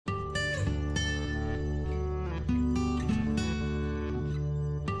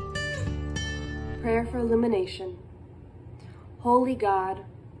prayer for illumination. Holy God,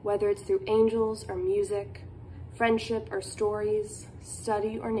 whether it's through angels or music, friendship or stories,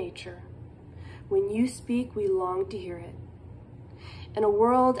 study or nature, when you speak, we long to hear it. In a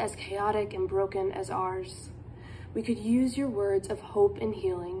world as chaotic and broken as ours, we could use your words of hope and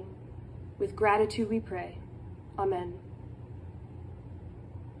healing. With gratitude we pray. Amen.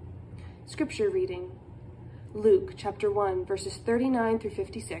 Scripture reading, Luke chapter 1, verses 39 through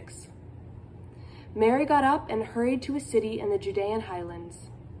 56. Mary got up and hurried to a city in the Judean highlands.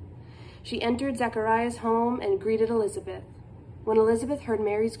 She entered Zechariah's home and greeted Elizabeth. When Elizabeth heard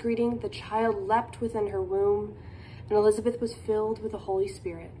Mary's greeting, the child leapt within her womb, and Elizabeth was filled with the Holy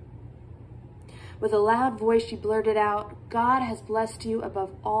Spirit. With a loud voice, she blurted out, "God has blessed you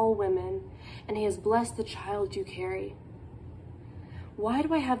above all women, and he has blessed the child you carry. Why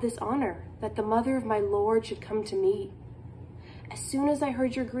do I have this honor, that the mother of my Lord should come to me? As soon as I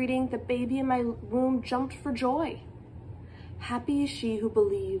heard your greeting, the baby in my womb jumped for joy. Happy is she who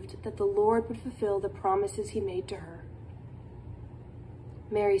believed that the Lord would fulfill the promises he made to her."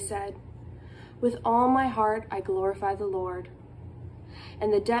 Mary said, "With all my heart I glorify the Lord.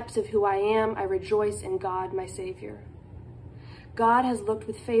 In the depths of who I am, I rejoice in God, my Savior. God has looked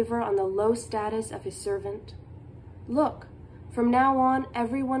with favor on the low status of his servant. Look, from now on,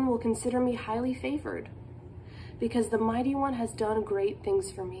 everyone will consider me highly favored, because the Mighty One has done great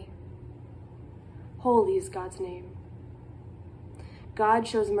things for me." Holy is God's name. God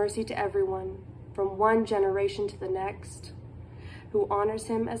shows mercy to everyone, from one generation to the next, who honors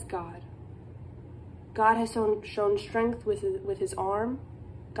him as God. God has shown strength with his arm.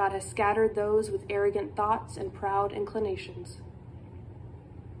 God has scattered those with arrogant thoughts and proud inclinations.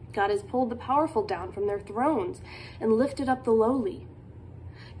 God has pulled the powerful down from their thrones and lifted up the lowly.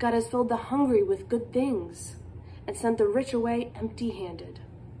 God has filled the hungry with good things and sent the rich away empty-handed.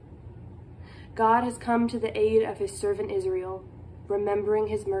 God has come to the aid of his servant Israel, remembering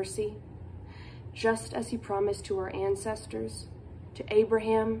his mercy, just as he promised to our ancestors, to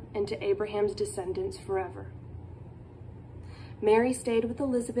Abraham and to Abraham's descendants forever. Mary stayed with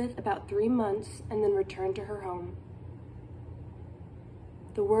Elizabeth about 3 months and then returned to her home.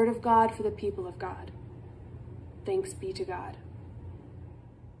 The word of God for the people of God. Thanks be to God.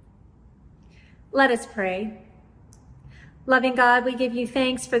 Let us pray. Loving God, we give you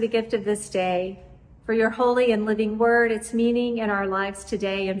thanks for the gift of this day, for your holy and living word, its meaning in our lives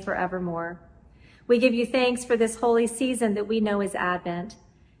today and forevermore. We give you thanks for this holy season that we know is Advent,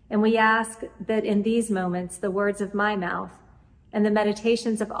 and we ask that in these moments, the words of my mouth and the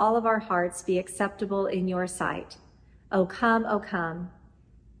meditations of all of our hearts be acceptable in your sight. O come,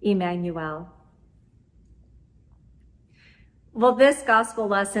 Emmanuel. Well, this gospel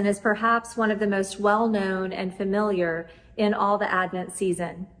lesson is perhaps one of the most well-known and familiar in all the Advent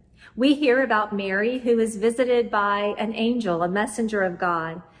season. We hear about Mary, who is visited by an angel, a messenger of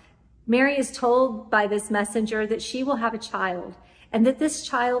God. Mary is told by this messenger that she will have a child and that this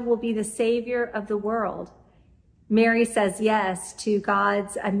child will be the Savior of the world. Mary says yes to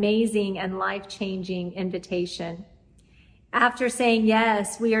God's amazing and life-changing invitation. After saying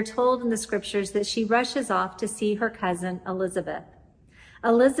yes, we are told in the scriptures that she rushes off to see her cousin Elizabeth.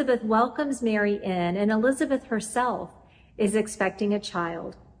 Elizabeth welcomes Mary in, and Elizabeth herself is expecting a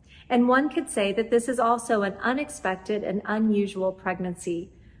child. And one could say that this is also an unexpected and unusual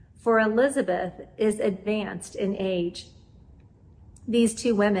pregnancy, for Elizabeth is advanced in age. These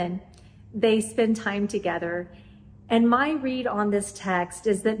two women, they spend time together. And my read on this text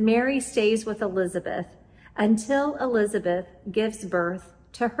is that Mary stays with Elizabeth until Elizabeth gives birth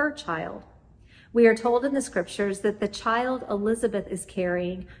to her child. We are told in the scriptures that the child Elizabeth is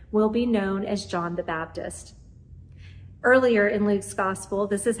carrying will be known as John the Baptist. Earlier in Luke's gospel,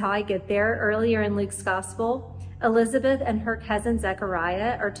 this is how I get there, earlier in Luke's gospel, Elizabeth and her cousin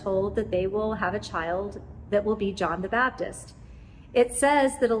Zechariah are told that they will have a child that will be John the Baptist. It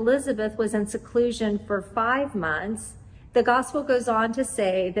says that Elizabeth was in seclusion for 5 months. The gospel goes on to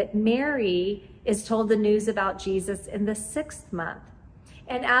say that Mary is told the news about Jesus in the 6th month.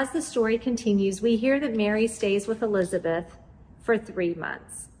 And as the story continues, we hear that Mary stays with Elizabeth for 3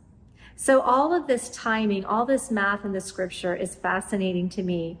 months. So all of this timing, all this math in the scripture is fascinating to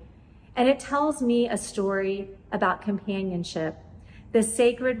me. And it tells me a story about companionship, the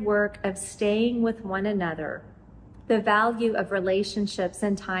sacred work of staying with one another, the value of relationships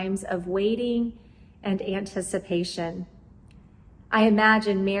in times of waiting and anticipation. I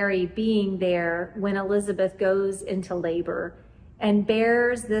imagine Mary being there when Elizabeth goes into labor and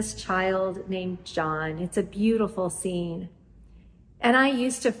bears this child named John. It's a beautiful scene. And I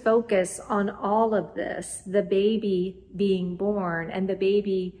used to focus on all of this, the baby being born and the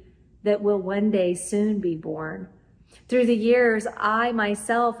baby that will one day soon be born. Through the years, I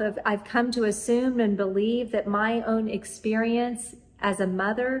myself I've come to assume and believe that my own experience as a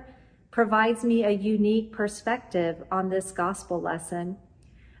mother provides me a unique perspective on this gospel lesson.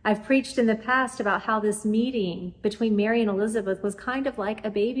 I've preached in the past about how this meeting between Mary and Elizabeth was kind of like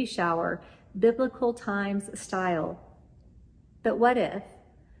a baby shower, biblical times style. But what if?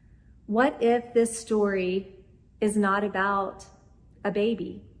 What if this story is not about a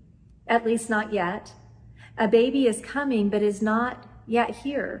baby? At least not yet. A baby is coming, but is not yet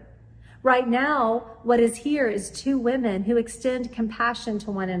here. Right now, what is here is two women who extend compassion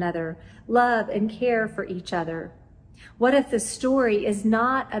to one another, love and care for each other. What if the story is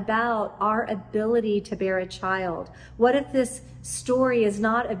not about our ability to bear a child? What if this story is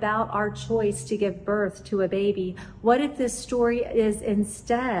not about our choice to give birth to a baby? What if this story is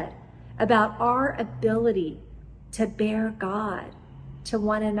instead about our ability to bear God to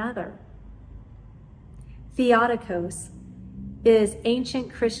one another? Theotokos is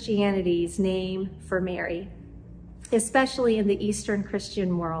ancient Christianity's name for Mary, especially in the Eastern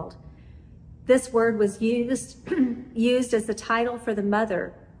Christian world. This word was used as the title for the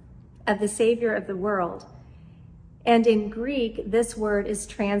mother of the Savior of the world. And in Greek, this word is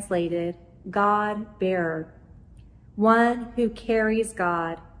translated God bearer, one who carries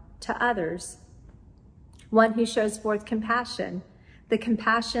God to others, one who shows forth compassion, the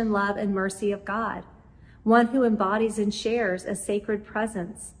compassion, love, and mercy of God, one who embodies and shares a sacred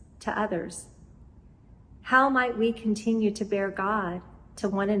presence to others. How might we continue to bear God to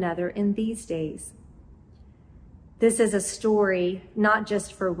one another in these days? This is a story not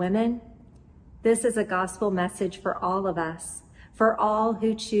just for women. This is a gospel message for all of us, for all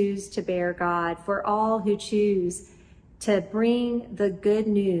who choose to bear God, for all who choose to bring the good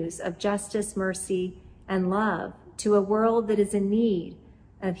news of justice, mercy, and love to a world that is in need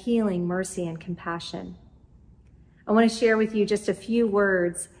of healing, mercy, and compassion. I want to share with you just a few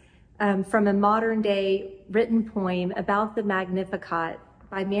words from a modern day written poem about the Magnificat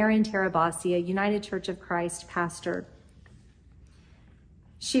by Marian Terabasi, a United Church of Christ pastor.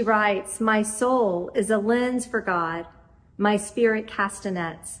 She writes, "My soul is a lens for God, my spirit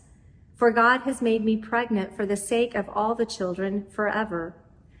castanets. For God has made me pregnant for the sake of all the children forever.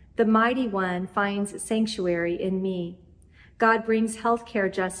 The mighty one finds sanctuary in me. God brings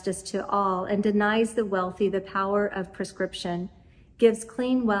healthcare justice to all and denies the wealthy the power of prescription, gives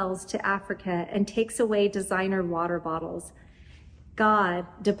clean wells to Africa and takes away designer water bottles. God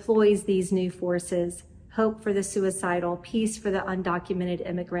deploys these new forces, hope for the suicidal, peace for the undocumented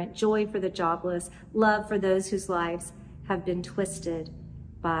immigrant, joy for the jobless, love for those whose lives have been twisted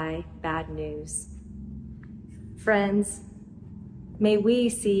by bad news." Friends, may we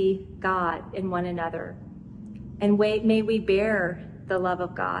see God in one another, and may we bear the love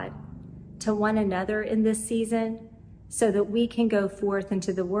of God to one another in this season so that we can go forth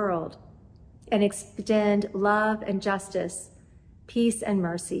into the world and extend love and justice, peace and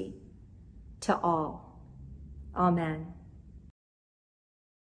mercy to all. Amen.